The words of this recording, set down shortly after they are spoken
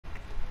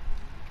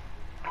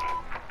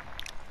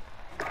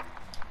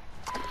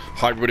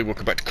Hi everybody,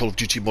 welcome back to Call of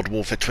Duty Modern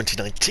Warfare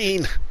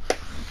 2019,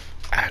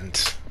 and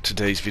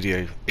today's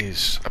video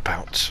is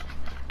about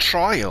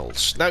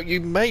trials. Now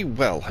you may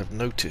well have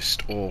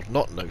noticed or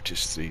not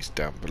noticed these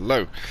down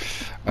below.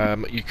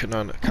 You can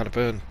kind of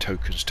earn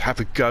tokens to have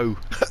a go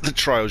at the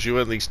trials. You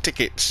earn these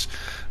tickets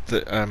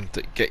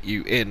that get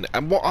you in.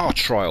 And what are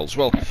trials?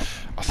 Well,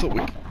 I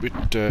thought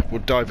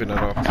we'd dive in and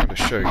I'll kind of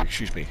show you.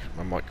 Excuse me,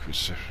 my mic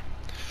was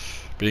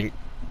being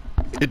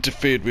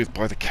interfered with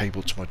by the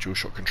cable to my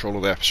DualShock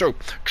controller there. So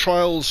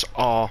trials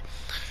are,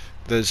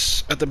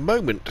 there's at the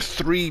moment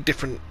 3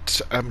 different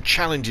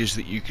challenges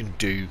that you can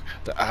do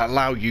that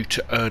allow you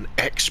to earn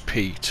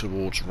XP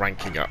towards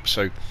ranking up.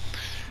 So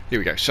here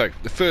we go. So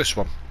the first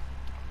one,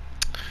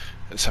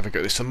 let's have a go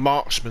at this, the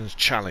Marksman's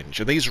Challenge,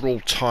 and these are all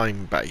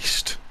time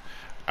based,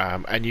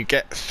 and you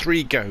get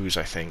 3 goes,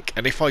 I think,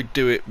 and if I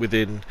do it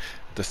within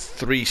the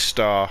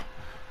 3-star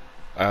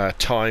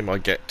time, I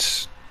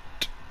get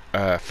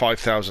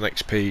 5,000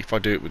 XP. If I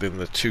do it within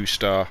the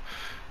 2-star,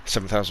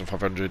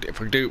 7,500. If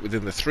I do it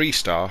within the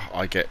 3-star,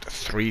 I get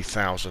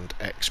 3,000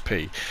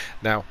 XP.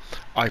 Now,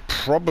 I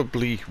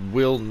probably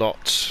will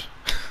not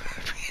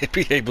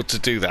be able to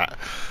do that,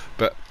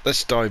 but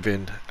let's dive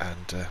in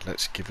and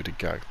let's give it a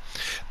go.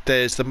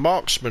 There's the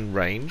Marksman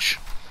range.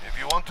 If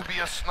you want to be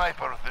a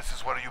sniper, this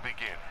is where you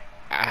begin.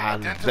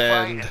 And Identify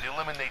then and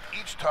eliminate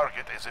each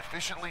target as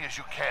efficiently as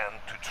you can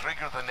to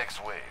trigger the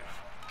next wave.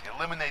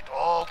 Eliminate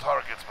all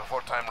targets before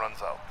time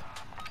runs out.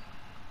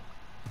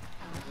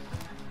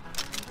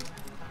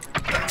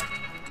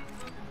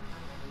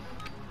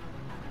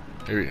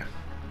 here we go.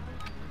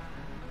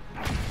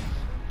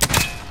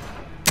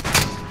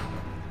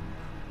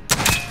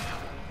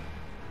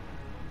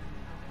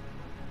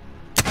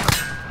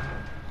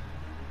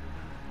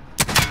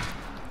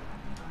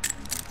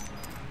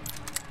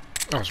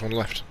 Oh, there's one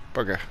left.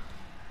 Bugger.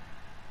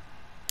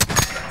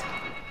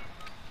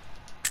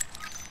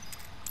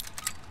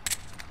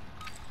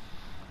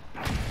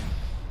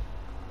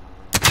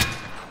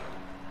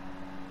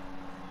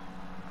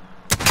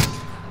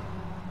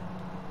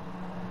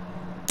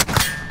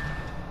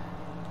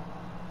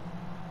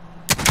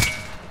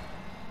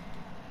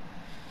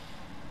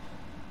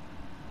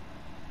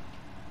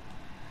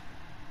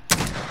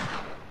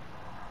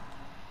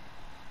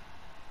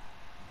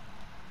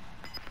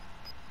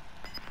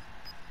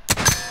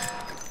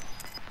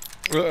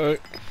 Uh-oh.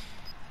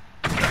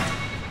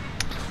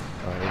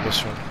 Oh,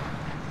 this one.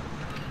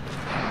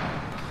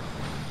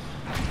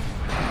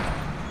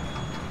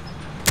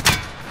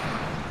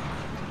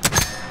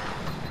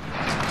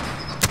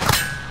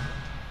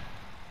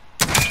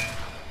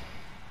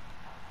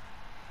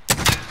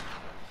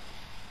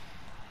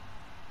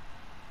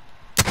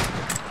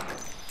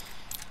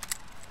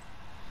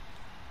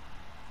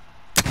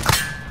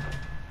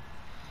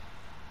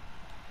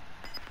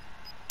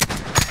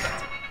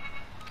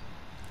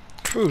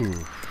 Ooh.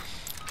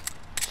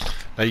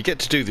 Now you get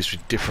to do this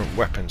with different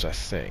weapons, I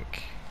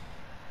think.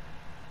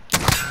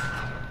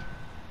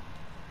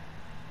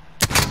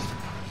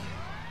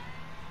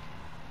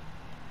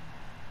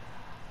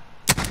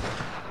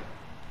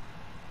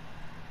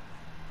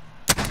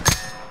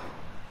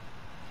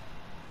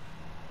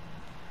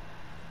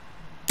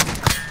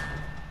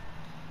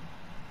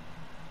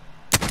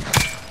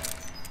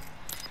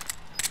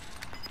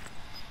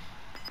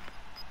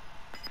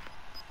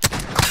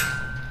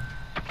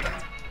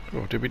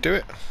 Oh, did we do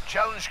it?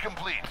 Challenge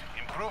complete.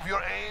 Improve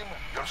your aim,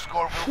 your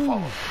score will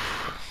follow.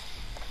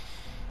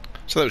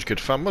 So that was good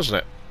fun,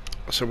 wasn't it?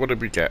 So what did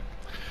we get?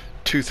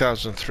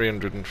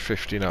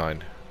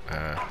 2,359.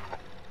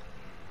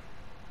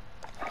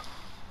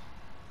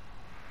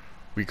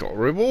 We got a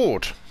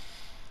reward.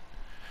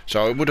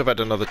 So I would have had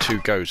another 2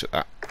 goes at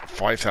that.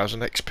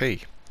 5,000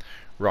 XP.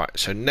 Right,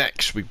 so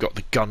next we've got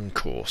the gun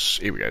course.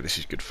 Here we go, this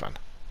is good fun.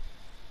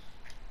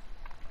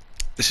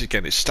 This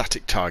again is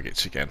static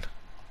targets again.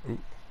 Ooh.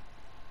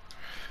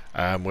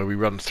 Where we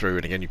run through,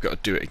 and again you've got to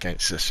do it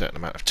against a certain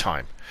amount of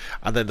time.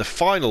 And then the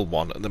final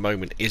one at the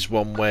moment is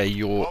one where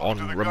you're on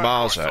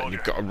Ramaza and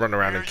you've got to run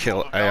around and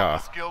kill AR.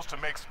 Skills to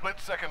make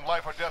split-second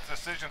life or death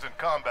decisions in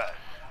combat.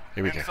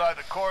 Here we go. Inside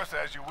the course,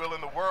 as you will in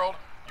the world,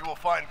 you will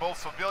find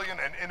both civilian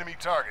and enemy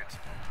targets.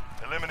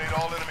 Eliminate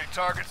all enemy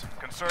targets,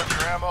 conserve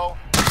your ammo,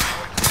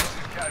 avoid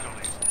civilian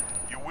casualties.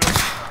 You will.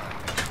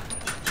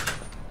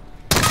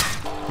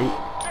 Ooh.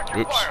 Check your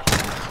Oops. fire.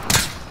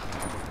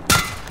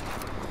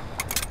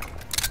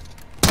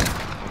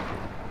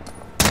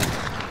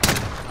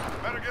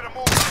 Better get a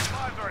move.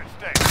 Lives are at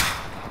stake.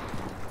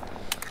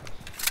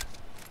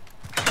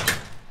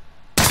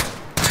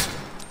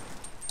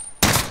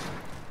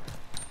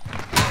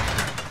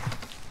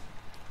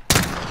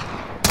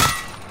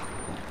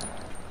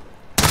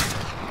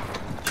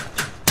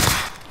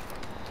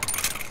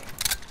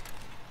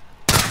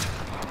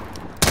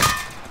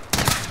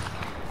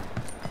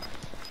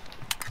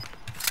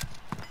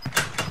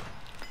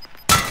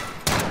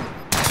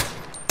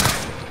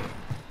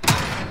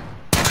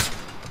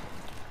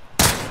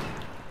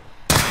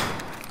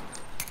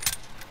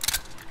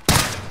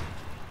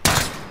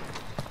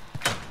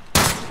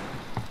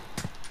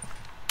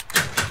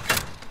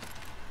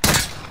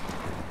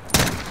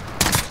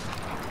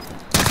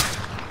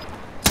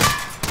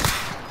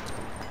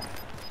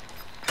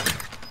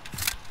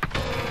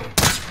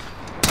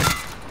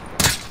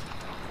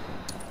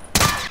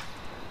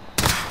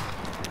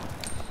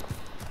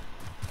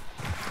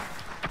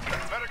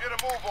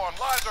 on.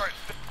 Lives are at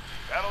stake.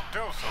 That'll do,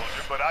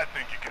 soldier, but I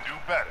think you can do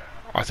better.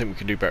 I think we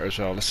can do better as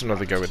well. Let's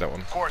another go with that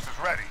one. Course is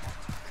ready.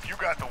 If you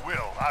got the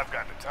will, I've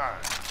got the time.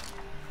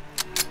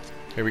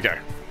 Here we go.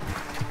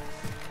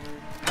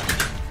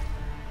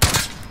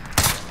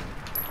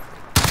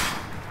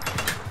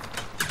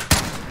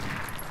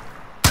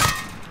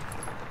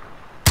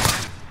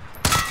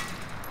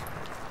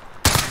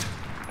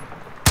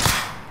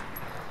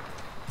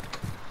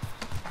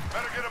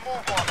 Better get a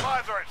move on.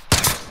 Lives are at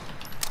stake.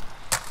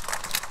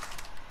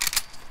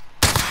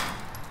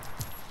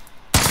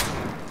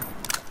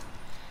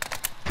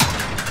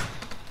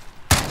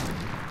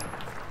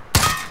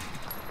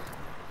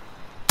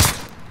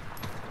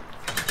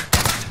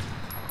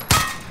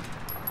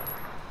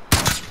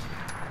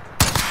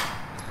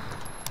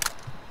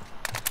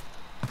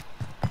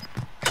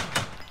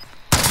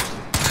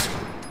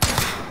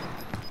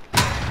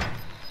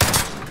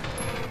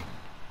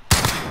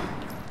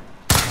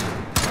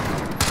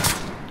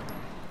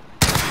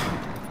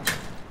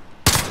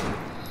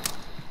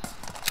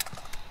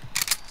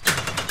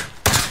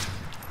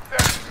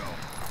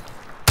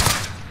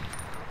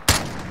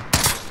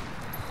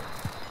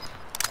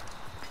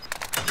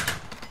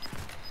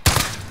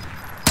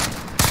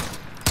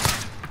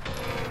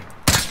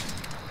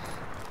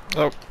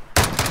 Oh.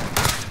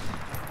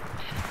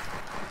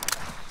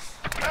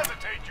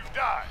 Hesitate, you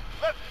die.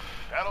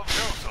 That'll do,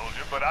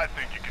 soldier, but I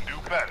think you can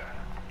do better.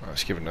 Right,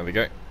 let's give it another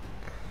go.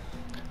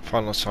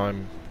 Final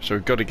time. So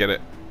we've got to get it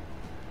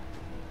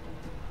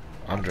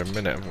under a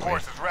minute, haven't we?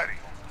 Course is ready.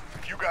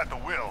 If you got the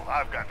will,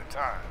 I've got the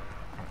time.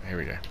 Right, here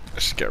we go.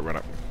 Let's just get a run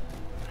up.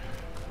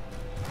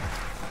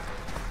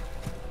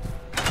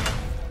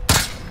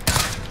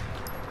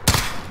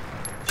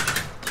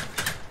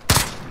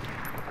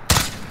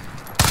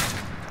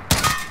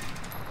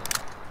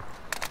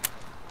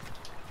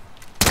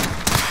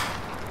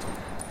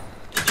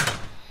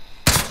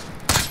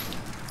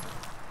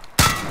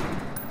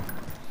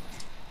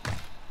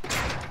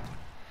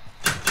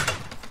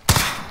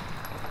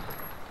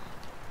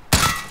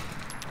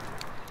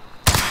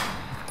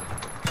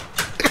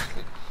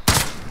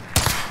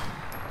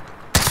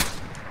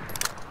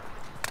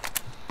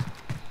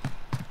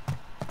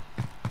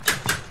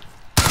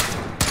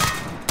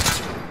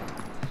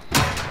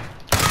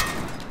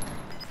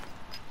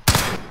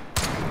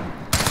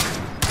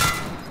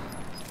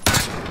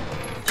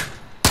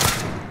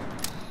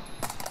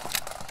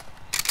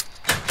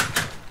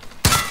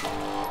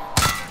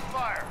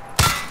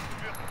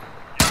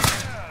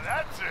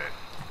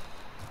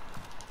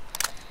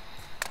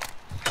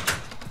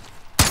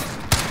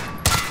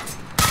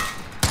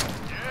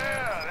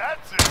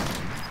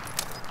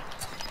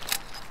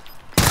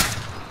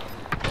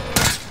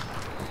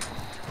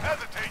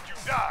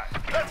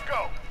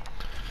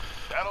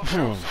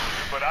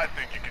 But I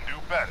think you can do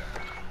better.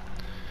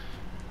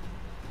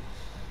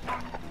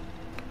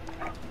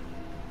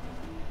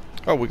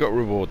 Oh, we got a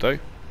reward though.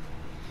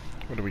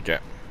 What do we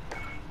get?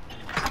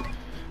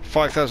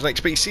 5,000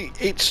 XP. See,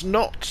 it's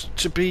not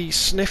to be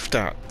sniffed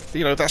at.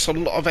 You know, that's a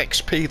lot of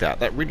XP.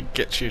 That really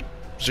gets you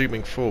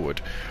zooming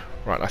forward.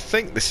 Right, I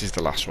think this is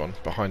the last one.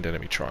 Behind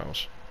enemy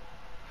trials.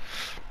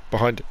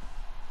 Behind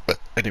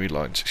enemy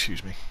lines,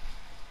 excuse me.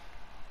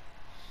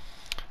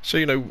 So,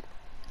 you know,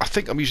 I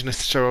think I'm using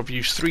this, so I've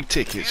used 3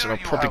 tickets and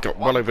I've probably got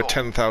well over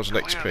 10,000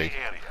 XP.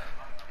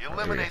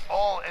 Eliminate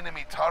all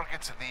enemy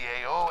targets in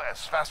the AO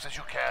as fast as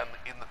you can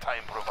in the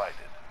time provided.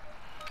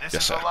 This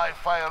Yes, is sir. a live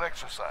fire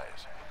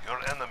exercise. Your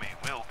enemy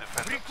will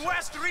defend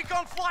Request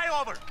recon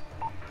flyover!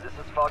 This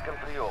is Falcon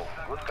 3-0.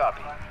 Good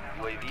copy.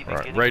 UAV Right,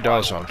 beginning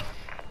radar's flyover.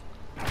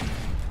 on.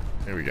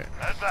 Here we go.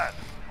 That's that.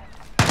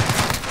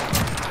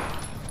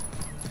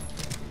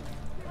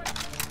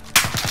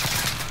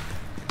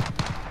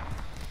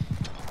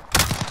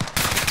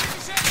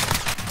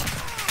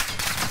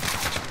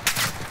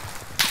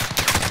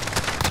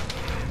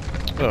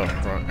 Oh,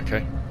 right,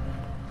 okay.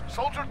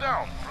 Soldier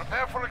down.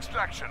 Prepare for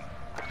extraction.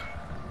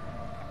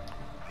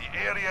 The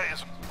area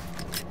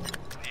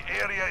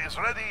is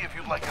ready if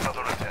you'd like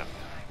another attempt.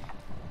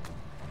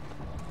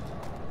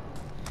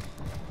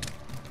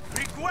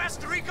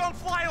 Request recon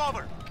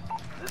flyover!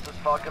 This is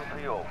Falcon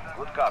 3-0.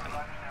 Good copy.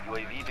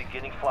 UAV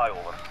beginning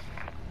flyover.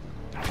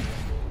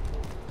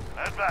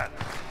 That's that.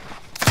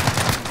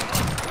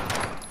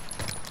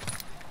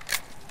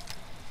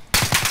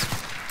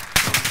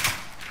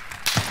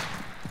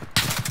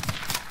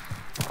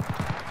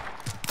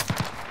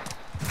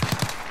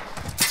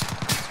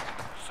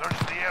 Search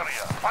the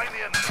area. Find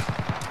the enemy.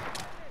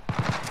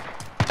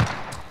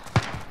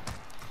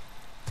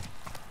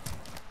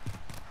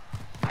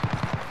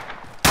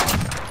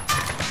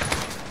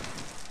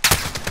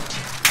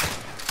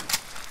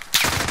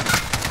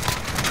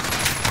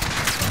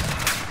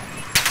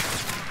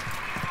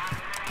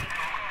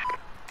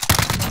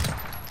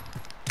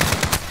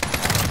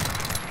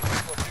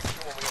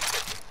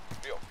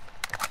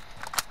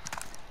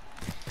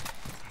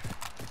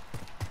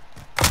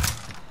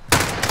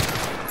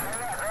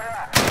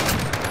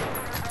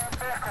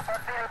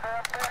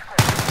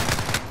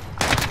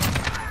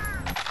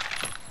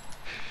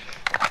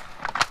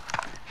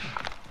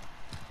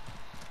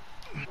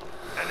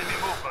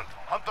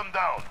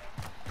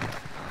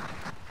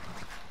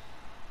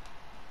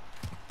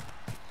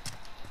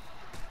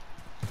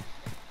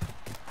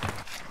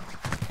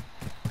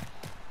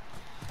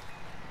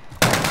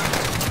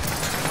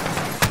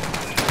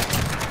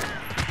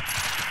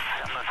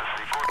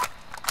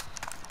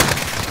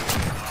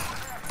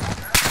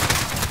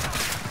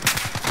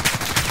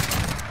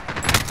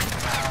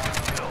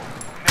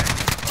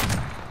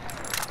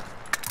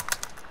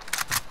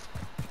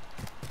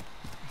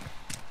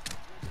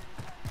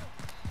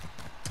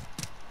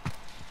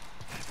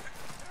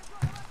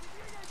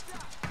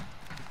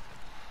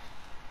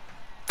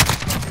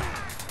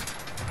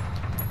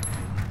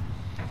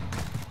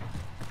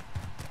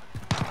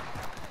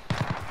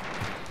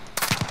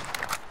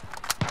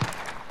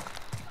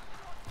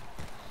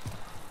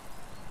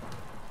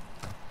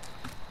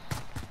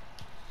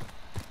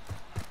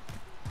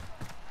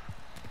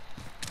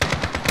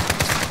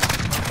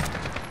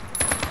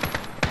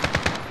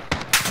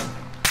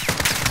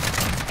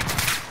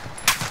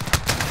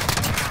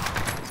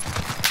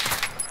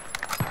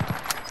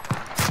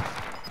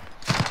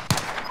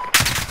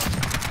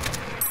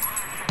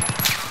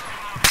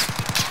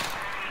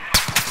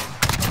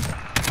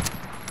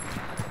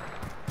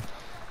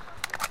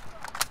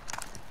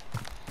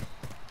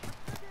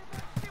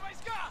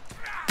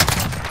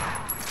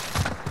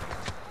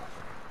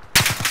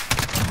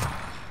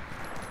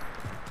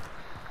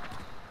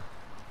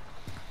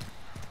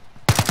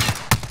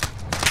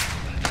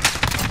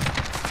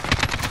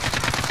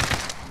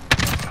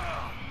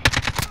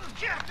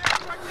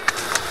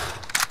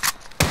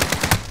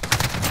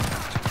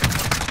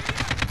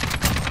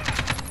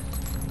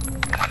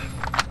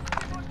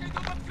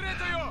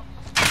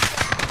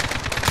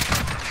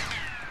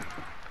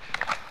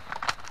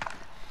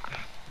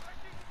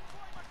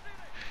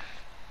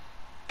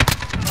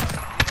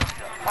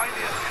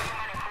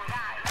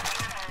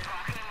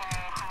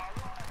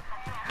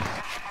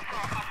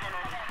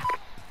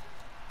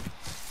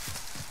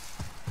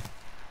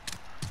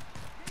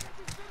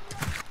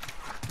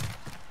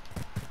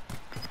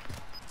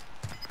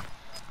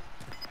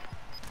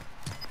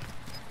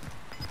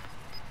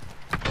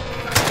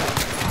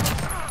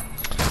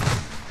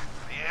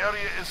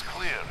 is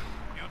clear.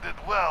 You did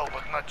well,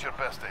 but not your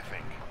best, I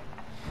think.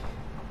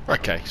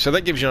 Okay, so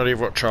that gives you an idea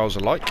of what trials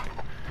are like.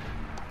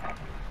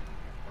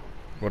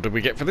 What did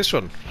we get for this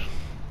one?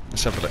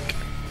 Let's have a look.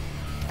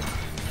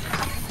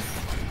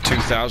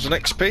 2000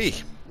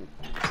 XP.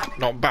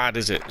 Not bad,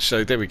 is it?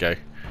 So there we go.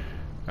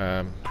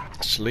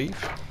 Let's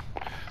leave.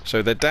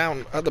 So they're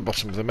down at the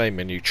bottom of the main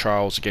menu.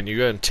 Trials. Again,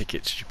 you earn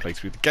tickets as you play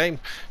through the game.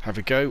 Have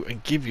a go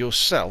and give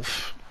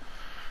yourself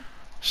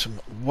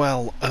some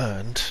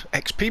well-earned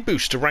XP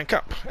boost to rank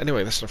up.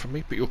 Anyway, that's enough from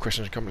me. Put your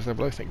questions and comments down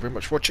below. Thank you very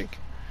much for watching,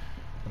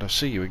 and I'll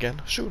see you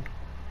again soon.